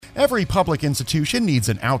Every public institution needs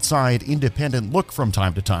an outside, independent look from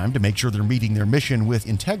time to time to make sure they're meeting their mission with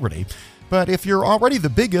integrity. But if you're already the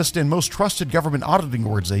biggest and most trusted government auditing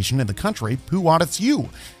organization in the country, who audits you?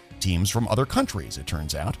 Teams from other countries, it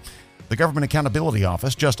turns out. The Government Accountability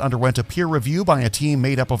Office just underwent a peer review by a team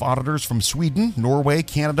made up of auditors from Sweden, Norway,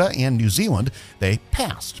 Canada, and New Zealand. They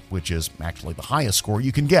passed, which is actually the highest score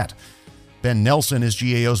you can get. Ben Nelson is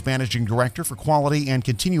GAO's Managing Director for Quality and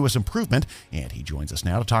Continuous Improvement, and he joins us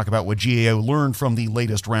now to talk about what GAO learned from the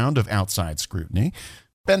latest round of outside scrutiny.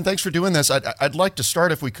 Ben, thanks for doing this. I'd like to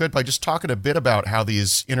start, if we could, by just talking a bit about how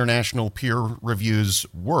these international peer reviews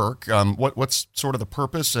work. What's sort of the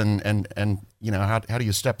purpose, and you know, how do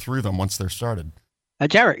you step through them once they're started?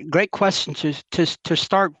 Jared, great question to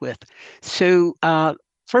start with. So,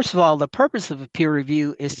 first of all, the purpose of a peer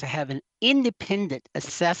review is to have an independent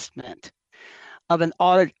assessment of an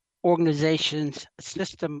audit organization's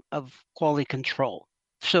system of quality control.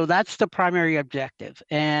 So that's the primary objective.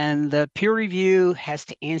 And the peer review has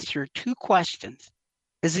to answer two questions.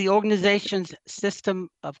 Is the organization's system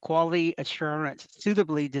of quality assurance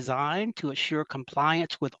suitably designed to assure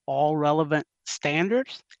compliance with all relevant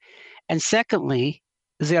standards? And secondly,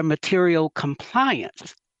 is there material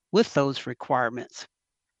compliance with those requirements?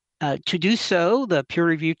 To do so, the peer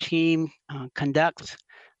review team conducts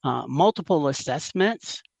multiple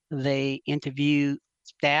assessments. They interview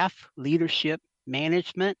staff, leadership,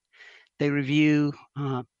 management. They review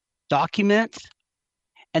documents,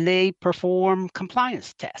 and they perform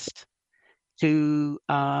compliance tests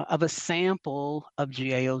of a sample of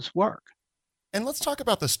GAO's work. And let's talk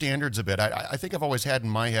about the standards a bit. I think I've always had in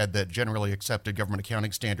my head that generally accepted government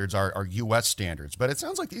accounting standards are U.S. standards, but it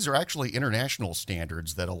sounds like these are actually international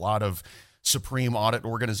standards that a lot of supreme audit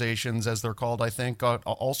organizations, as they're called, I think,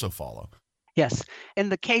 also follow. Yes. In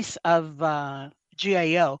the case of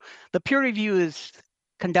GAO, the peer review is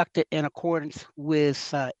conducted in accordance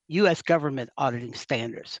with U.S. government auditing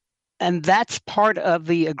standards. And that's part of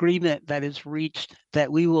the agreement that is reached,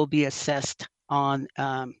 that we will be assessed on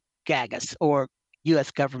GAGAS, or U.S.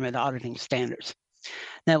 government auditing standards.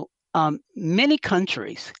 Now, many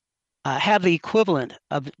countries have the equivalent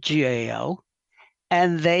of GAO,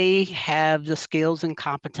 and they have the skills and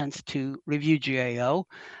competence to review GAO.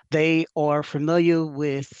 They are familiar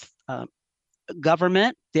with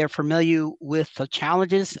government. They're familiar with the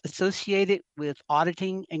challenges associated with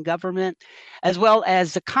auditing in government, as well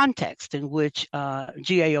as the context in which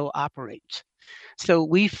GAO operates. So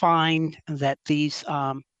we find that these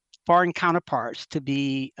foreign counterparts to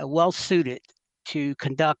be well suited to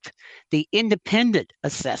conduct the independent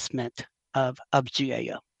assessment of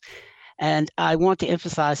GAO. And I want to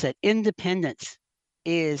emphasize that independence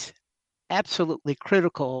is absolutely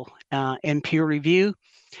critical in peer review.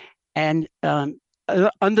 And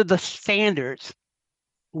under the standards,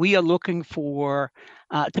 we are looking for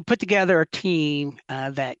to put together a team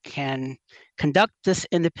that can conduct this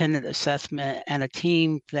independent assessment, and a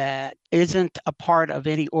team that isn't a part of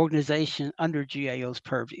any organization under GAO's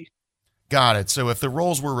purview. Got it. So if the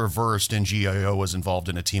roles were reversed and GAO was involved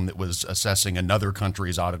in a team that was assessing another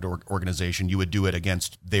country's audit organization, you would do it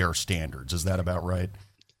against their standards. Is that about right?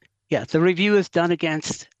 Yeah, the review is done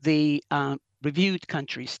against the reviewed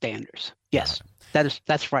country standards. Yes,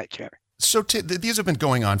 that's right, Jerry. So these have been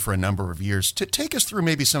going on for a number of years. To take us through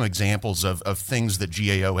maybe some examples of things that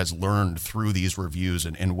GAO has learned through these reviews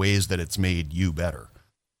and ways that it's made you better.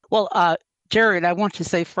 Well, Jared, I want to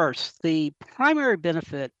say first, the primary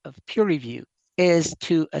benefit of peer review is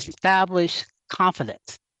to establish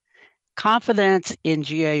confidence in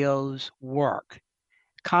GAO's work,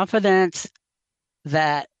 confidence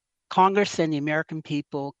that Congress and the American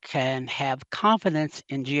people can have confidence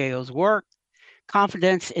in GAO's work,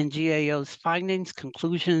 confidence in GAO's findings,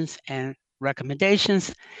 conclusions, and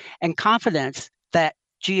recommendations, and confidence that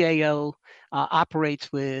GAO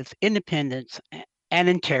operates with independence and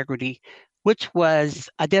integrity, which was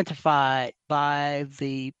identified by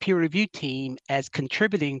the peer review team as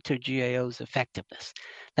contributing to GAO's effectiveness.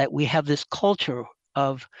 That we have this culture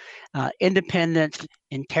of independence,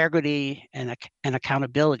 integrity, and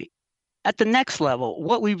accountability. At the next level,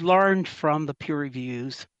 what we've learned from the peer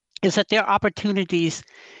reviews is that there are opportunities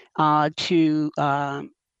to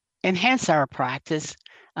enhance our practice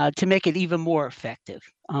to make it even more effective.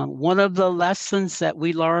 One of the lessons that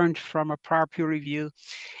we learned from a prior peer review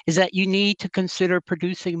is that you need to consider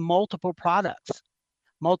producing multiple product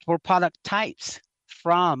types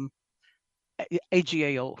from a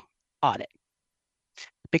GAO audit,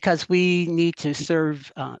 because we need to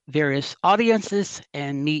serve various audiences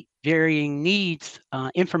and meet varying needs,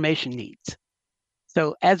 information needs.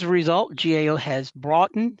 So as a result, GAO has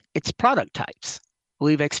broadened its product types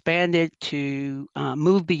We've expanded to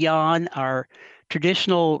move beyond our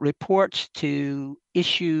traditional reports to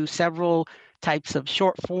issue several types of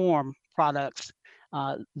short form products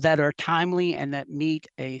that are timely and that meet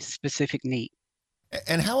a specific need.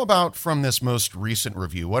 And how about from this most recent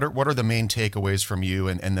review? What are the main takeaways from you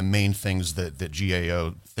and the main things that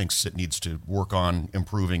GAO thinks it needs to work on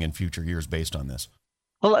improving in future years based on this?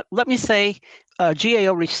 Well, let me say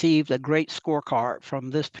GAO received a great scorecard from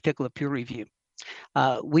this particular peer review.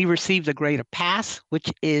 We received a grade of pass, which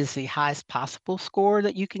is the highest possible score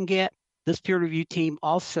that you can get. This peer review team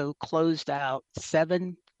also closed out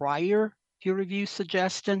 7 prior peer review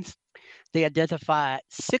suggestions. They identified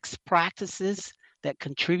 6 practices that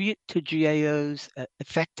contribute to GAO's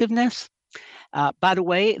effectiveness. By the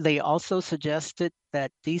way, they also suggested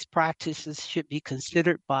that these practices should be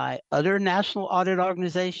considered by other national audit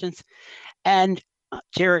organizations. And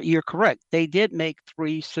Jared, you're correct. They did make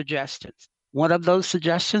 3 suggestions. One of those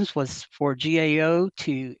suggestions was for GAO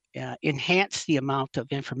to enhance the amount of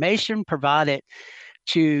information provided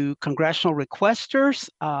to congressional requesters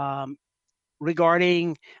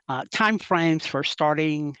regarding timeframes for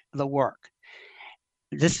starting the work.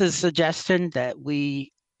 This is a suggestion that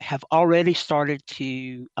we have already started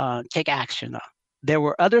to take action on. There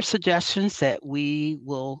were other suggestions that we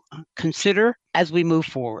will consider as we move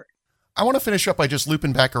forward. I want to finish up by just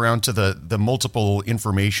looping back around to the multiple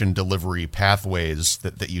information delivery pathways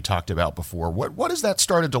that you talked about before. What has that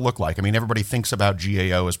started to look like? I mean, everybody thinks about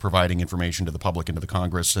GAO as providing information to the public and to the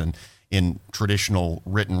Congress and in traditional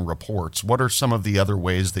written reports. What are some of the other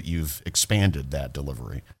ways that you've expanded that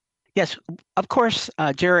delivery? Yes, of course,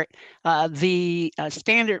 Jared. The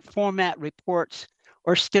standard format reports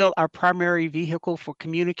are still our primary vehicle for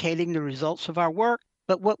communicating the results of our work.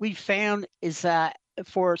 But what we found is that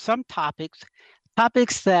for some topics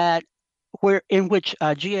that in which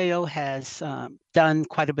GAO has done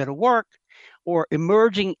quite a bit of work, or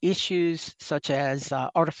emerging issues such as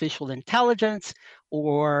artificial intelligence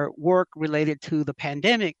or work related to the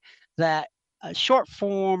pandemic, that short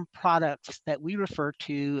form products that we refer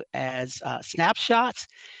to as snapshots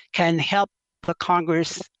can help the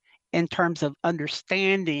Congress in terms of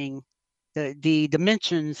understanding the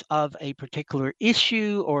dimensions of a particular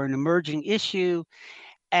issue or an emerging issue.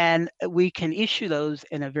 And we can issue those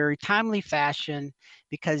in a very timely fashion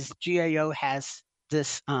because GAO has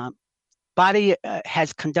this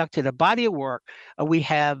has conducted a body of work.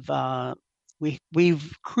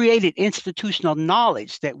 We've created institutional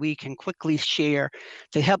knowledge that we can quickly share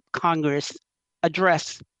to help Congress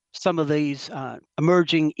address some of these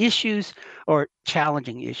emerging issues or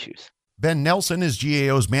challenging issues. Ben Nelson is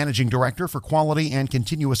GAO's Managing Director for Quality and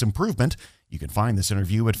Continuous Improvement. You can find this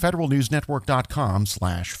interview at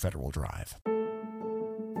federalnewsnetwork.com/Federal Drive.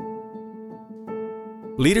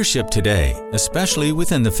 Leadership today, especially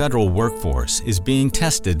within the federal workforce, is being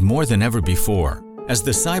tested more than ever before. As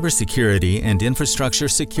the Cybersecurity and Infrastructure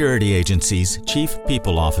Security Agency's Chief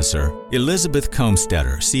People Officer, Elizabeth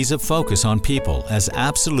Comstetter sees a focus on people as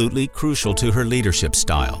absolutely crucial to her leadership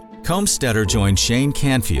style. Comstetter joined Shane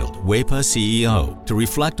Canfield, WEPA CEO, to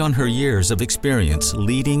reflect on her years of experience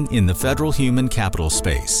leading in the federal human capital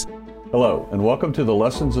space. Hello, and welcome to the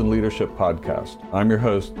Lessons in Leadership podcast. I'm your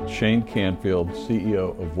host, Shane Canfield,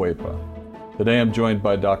 CEO of WEPA. Today I'm joined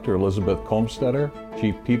by Dr. Elizabeth Comstetter,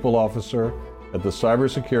 Chief People Officer at the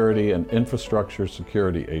Cybersecurity and Infrastructure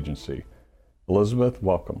Security Agency. Elizabeth,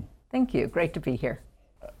 welcome. Thank you. Great to be here.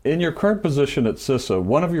 In your current position at CISA,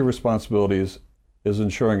 one of your responsibilities is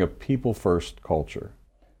ensuring a people-first culture.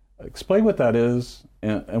 Explain what that is,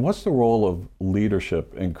 and what's the role of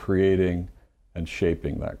leadership in creating and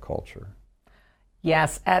shaping that culture?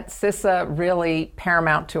 Yes, at CISA, really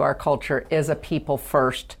paramount to our culture is a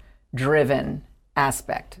people-first driven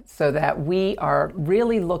aspect, so that we are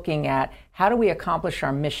really looking at how do we accomplish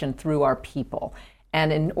our mission through our people.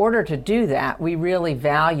 And in order to do that, we really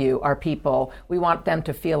value our people. We want them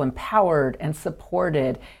to feel empowered and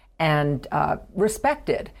supported and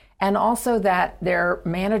respected, and also that their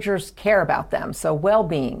managers care about them. So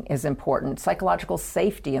well-being is important. Psychological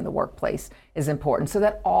safety in the workplace is important, so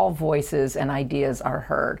that all voices and ideas are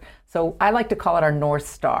heard. So I like to call it our North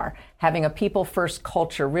Star. Having a people-first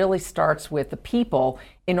culture really starts with the people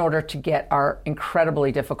in order to get our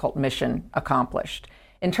incredibly difficult mission accomplished.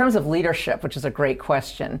 In terms of leadership, which is a great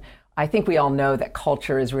question, I think we all know that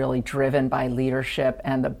culture is really driven by leadership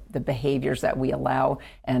and the behaviors that we allow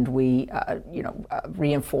and we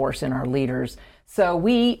reinforce in our leaders. So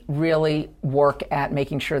we really work at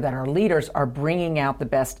making sure that our leaders are bringing out the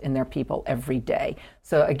best in their people every day.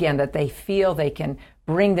 So again, that they feel they can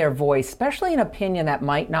bring their voice, especially an opinion that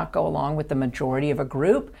might not go along with the majority of a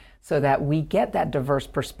group, so that we get that diverse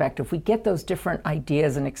perspective, we get those different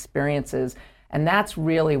ideas and experiences. And that's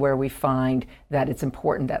really where we find that it's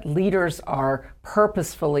important that leaders are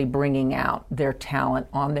purposefully bringing out their talent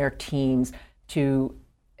on their teams to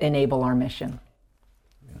enable our mission.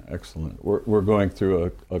 Yeah, excellent. We're going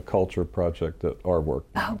through a culture project at our work.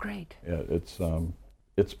 Oh, great. Yeah,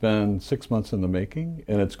 it's been 6 months in the making,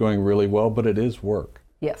 and it's going really well, but it is work.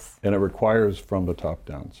 Yes. And it requires from the top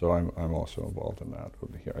down. So I'm also involved in that.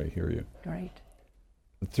 I hear you. Great.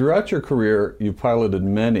 Throughout your career, you piloted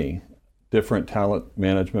many different talent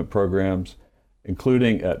management programs,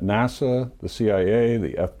 including at NASA, the CIA,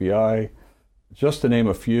 the FBI, just to name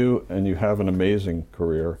a few, and you have an amazing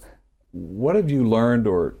career. What have you learned,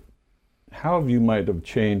 or how have you might have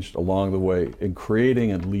changed along the way in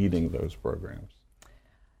creating and leading those programs?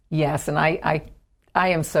 Yes, and I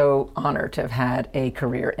am so honored to have had a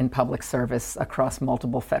career in public service across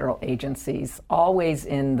multiple federal agencies, always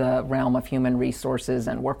in the realm of human resources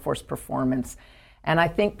and workforce performance. And I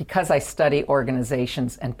think because I study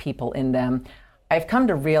organizations and people in them, I've come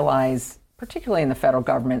to realize, particularly in the federal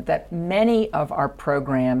government, that many of our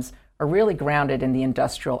programs are really grounded in the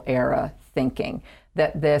industrial era thinking,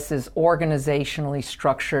 that this is organizationally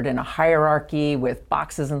structured in a hierarchy with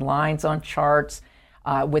boxes and lines on charts,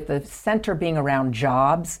 with the center being around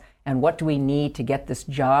jobs and what do we need to get this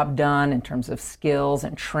job done in terms of skills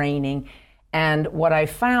and training. And what I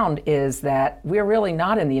found is that we're really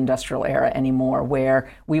not in the industrial era anymore,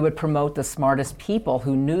 where we would promote the smartest people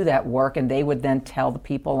who knew that work, and they would then tell the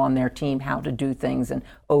people on their team how to do things and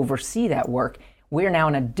oversee that work. We're now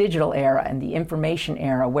in a digital era and the information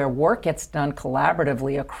era where work gets done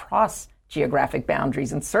collaboratively across geographic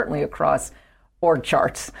boundaries and certainly across org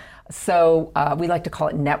charts. So we like to call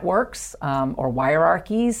it networks or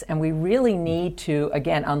hierarchies, and we really need to,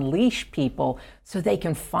 again, unleash people so they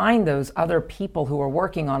can find those other people who are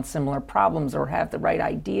working on similar problems or have the right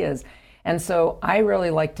ideas. And so I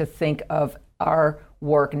really like to think of our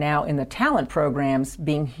work now in the talent programs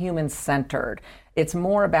being human-centered. It's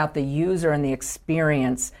more about the user and the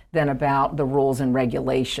experience than about the rules and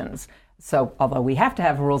regulations. So although we have to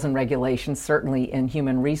have rules and regulations, certainly in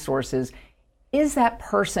human resources, is that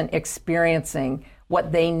person experiencing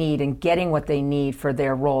what they need and getting what they need for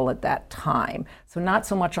their role at that time? So not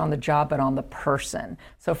so much on the job, but on the person.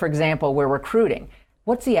 So for example, we're recruiting.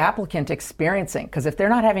 What's the applicant experiencing? Because if they're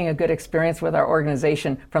not having a good experience with our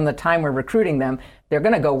organization from the time we're recruiting them, they're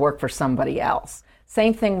going to go work for somebody else.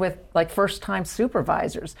 Same thing with like first-time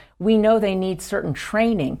supervisors. We know they need certain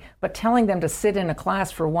training, but telling them to sit in a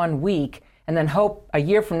class for 1 week and then hope a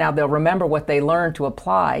year from now they'll remember what they learned to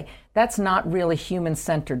apply, that's not really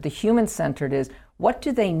human-centered. The human-centered is, what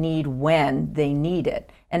do they need when they need it?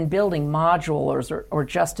 And building modules or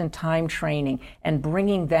just-in-time training and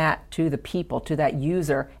bringing that to the people, to that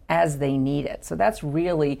user as they need it. So that's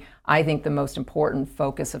really, I think, the most important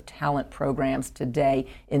focus of talent programs today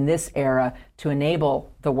in this era to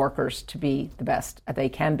enable the workers to be the best they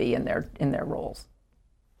can be in their roles.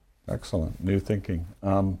 Excellent. New thinking.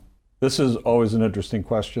 This is always an interesting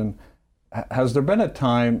question. Has there been a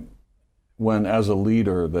time when, as a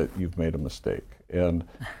leader, that you've made a mistake? And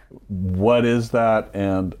what is that?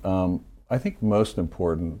 And I think most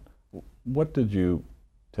important, what did you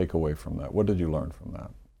take away from that? What did you learn from that?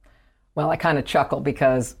 Well, I kind of chuckle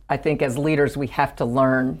because I think as leaders we have to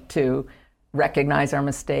learn to recognize our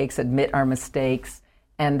mistakes, admit our mistakes,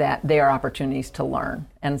 and that they are opportunities to learn.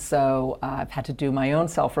 And so I've had to do my own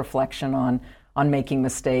self-reflection on making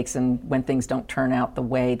mistakes and when things don't turn out the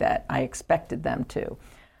way that I expected them to.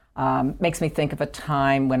 Makes me think of a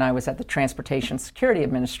time when I was at the Transportation Security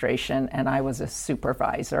Administration and I was a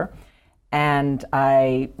supervisor, and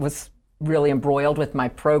I was really embroiled with my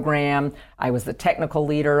program. I was the technical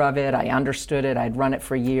leader of it. I understood it. I'd run it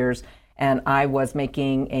for years, and I was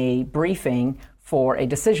making a briefing for a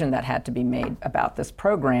decision that had to be made about this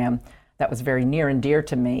program that was very near and dear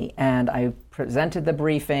to me. And I presented the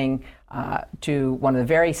briefing to one of the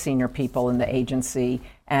very senior people in the agency,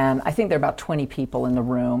 and I think there are about 20 people in the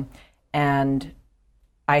room. And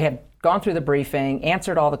I had gone through the briefing,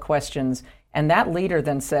 answered all the questions, and that leader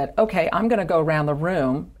then said, okay, I'm going to go around the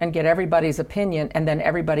room and get everybody's opinion, and then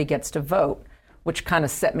everybody gets to vote, which kind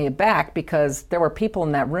of set me aback because there were people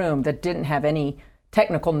in that room that didn't have any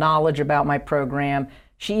technical knowledge about my program.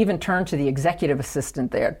 She even turned to the executive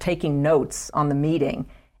assistant there, taking notes on the meeting,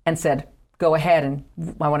 and said, go ahead, and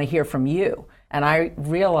I want to hear from you. And I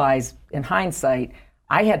realized, in hindsight,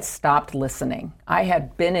 I had stopped listening. I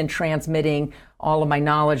had been in transmitting all of my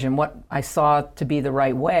knowledge and what I saw to be the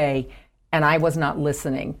right way, And I was not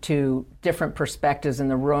listening to different perspectives in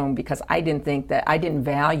the room because I didn't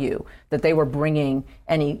value that they were bringing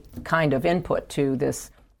any kind of input to this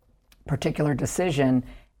particular decision.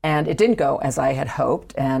 And it didn't go as I had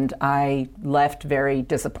hoped. And I left very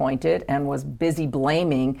disappointed and was busy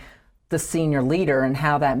blaming the senior leader and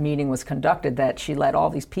how that meeting was conducted, that she let all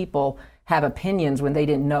these people have opinions when they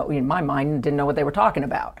didn't know, in my mind, didn't know what they were talking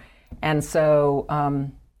about. And so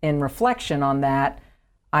in reflection on that,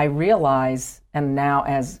 I realize, and now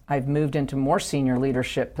as I've moved into more senior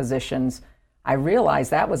leadership positions, I realize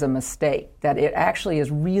that was a mistake, that it actually is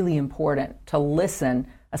really important to listen,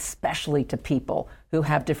 especially to people who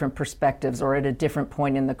have different perspectives or at a different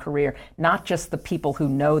point in the career, not just the people who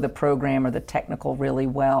know the program or the technical really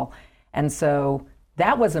well. And so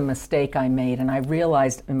that was a mistake I made, and I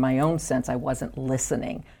realized in my own sense I wasn't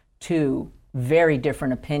listening to very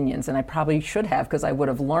different opinions, and I probably should have, because I would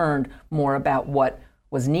have learned more about what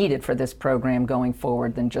was needed for this program going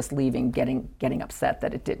forward than just leaving, getting upset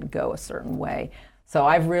that it didn't go a certain way. So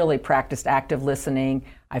I've really practiced active listening.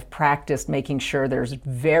 I've practiced making sure there's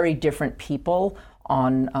very different people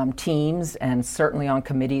on teams and certainly on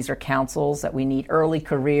committees or councils, that we need early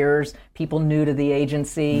careers, people new to the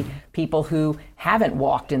agency, people who haven't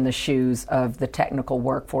walked in the shoes of the technical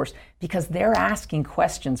workforce, because they're asking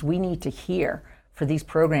questions we need to hear for these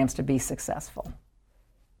programs to be successful.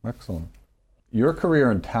 Excellent. Your career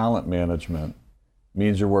in talent management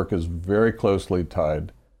means your work is very closely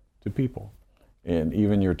tied to people. And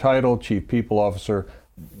even your title, Chief People Officer,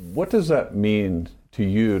 what does that mean to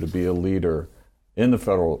you to be a leader in the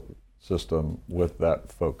federal system with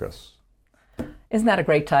that focus? Isn't that a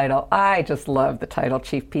great title? I just love the title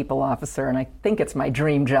Chief People Officer, and I think it's my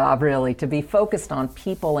dream job, really, to be focused on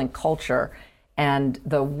people and culture and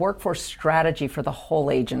the workforce strategy for the whole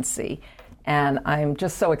agency. And I'm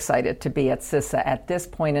just so excited to be at CISA at this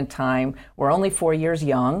point in time. We're only 4 years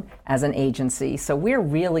young as an agency, so we're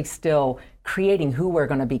really still creating who we're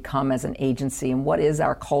going to become as an agency and what is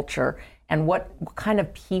our culture and what kind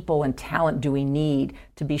of people and talent do we need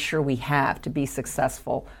to be sure we have to be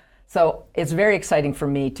successful. So it's very exciting for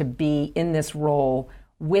me to be in this role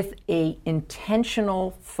with a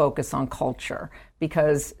intentional focus on culture,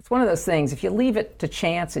 because it's one of those things, if you leave it to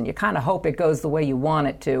chance and you kind of hope it goes the way you want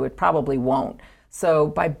it to, it probably won't. So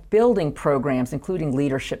by building programs, including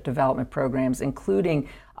leadership development programs, including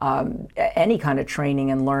any kind of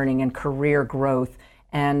training and learning and career growth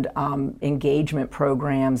and engagement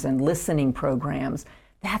programs and listening programs,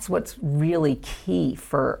 that's what's really key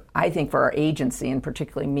for, I think, for our agency, and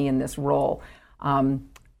particularly me in this role.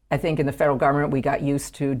 I think in the federal government, we got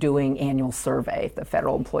used to doing annual survey, the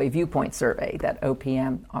Federal Employee Viewpoint Survey that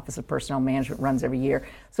OPM, Office of Personnel Management, runs every year.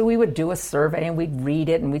 So we would do a survey and we'd read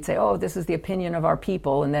it and we'd say, oh, this is the opinion of our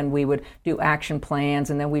people. And then we would do action plans,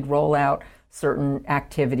 and then we'd roll out certain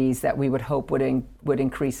activities that we would hope would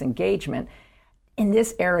increase engagement. In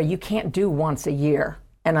this era, you can't do once a year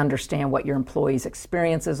and understand what your employees'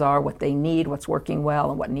 experiences are, what they need, what's working well,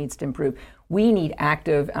 and what needs to improve. We need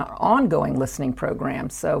active, ongoing listening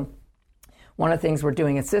programs. So one of the things we're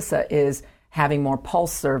doing at CISA is having more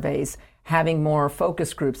pulse surveys, having more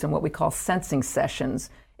focus groups and what we call sensing sessions,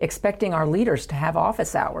 expecting our leaders to have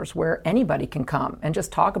office hours where anybody can come and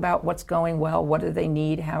just talk about what's going well, what do they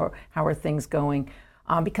need, how are things going,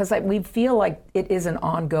 because we feel like it is an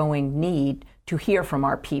ongoing need to hear from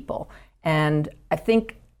our people. And I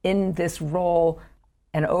think in this role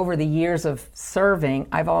and over the years of serving,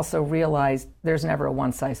 I've also realized there's never a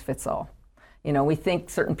one-size-fits-all. You know, we think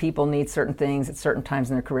certain people need certain things at certain times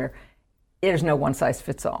in their career. There's no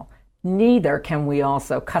one-size-fits-all. Neither can we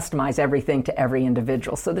also customize everything to every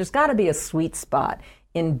individual. So there's got to be a sweet spot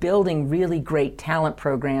in building really great talent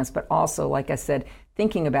programs, but also, like I said,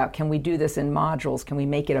 thinking about, can we do this in modules? Can we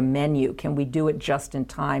make it a menu? Can we do it just in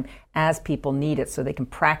time as people need it so they can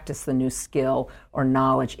practice the new skill or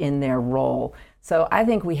knowledge in their role? So I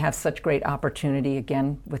think we have such great opportunity,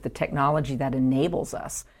 again, with the technology that enables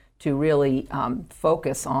us to really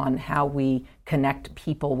focus on how we connect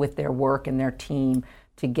people with their work and their team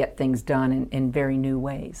to get things done in very new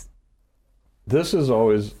ways. This is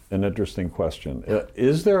always an interesting question.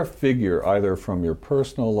 Is there a figure, either from your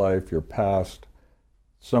personal life, your past,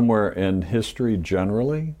 somewhere in history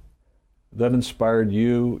generally, that inspired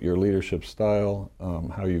you, your leadership style,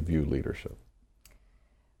 how you view leadership?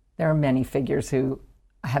 There are many figures who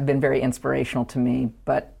have been very inspirational to me,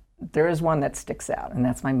 but there is one that sticks out, and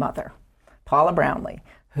that's my mother, Paula Brownlee,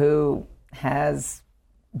 who has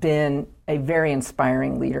been a very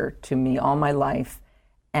inspiring leader to me all my life.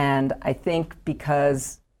 And I think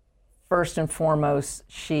because, first and foremost,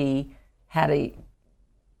 she had a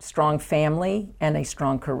strong family and a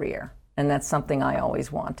strong career. and that's something I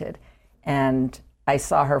always wanted. And I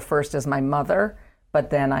saw her first as my mother,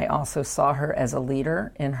 but then I also saw her as a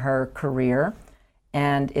leader in her career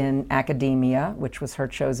and in academia, which was her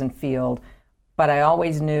chosen field. But I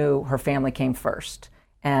always knew her family came first.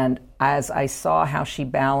 And as I saw how she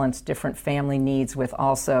balanced different family needs with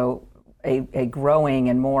also a growing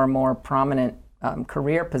and more prominent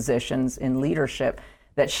career positions in leadership,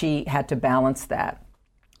 that she had to balance that.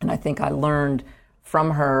 And I think I learned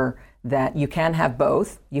from her that you can have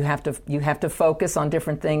both. You have to focus on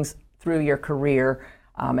different things through your career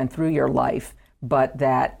and through your life, but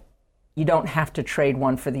that you don't have to trade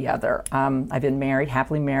one for the other. I've been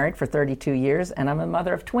happily married for 32 years, and I'm a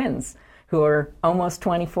mother of twins who are almost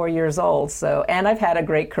 24 years old. And I've had a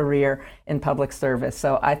great career in public service.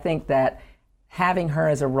 So I think that having her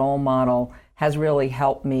as a role model has really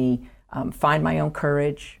helped me find my own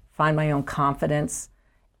courage, find my own confidence,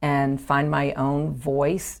 and find my own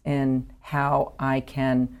voice in how I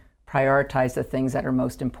can prioritize the things that are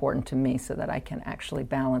most important to me so that I can actually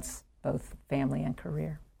balance both family and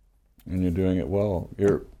career. And you're doing it well.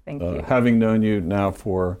 Thank you. Having known you now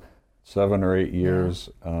for 7 or 8 years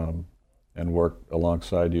and worked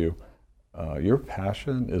alongside you, your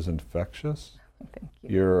passion is infectious. Thank you.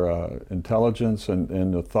 Your intelligence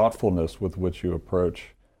and the thoughtfulness with which you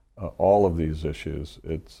approach all of these issues,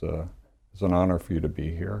 it's an honor for you to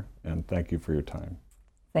be here, and thank you for your time.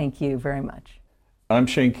 Thank you very much. I'm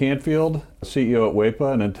Shane Canfield, CEO at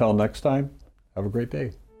WEPA, and until next time, have a great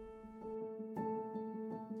day.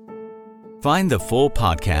 Find the full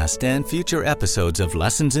podcast and future episodes of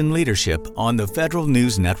Lessons in Leadership on the Federal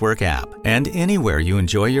News Network app and anywhere you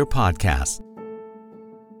enjoy your podcasts.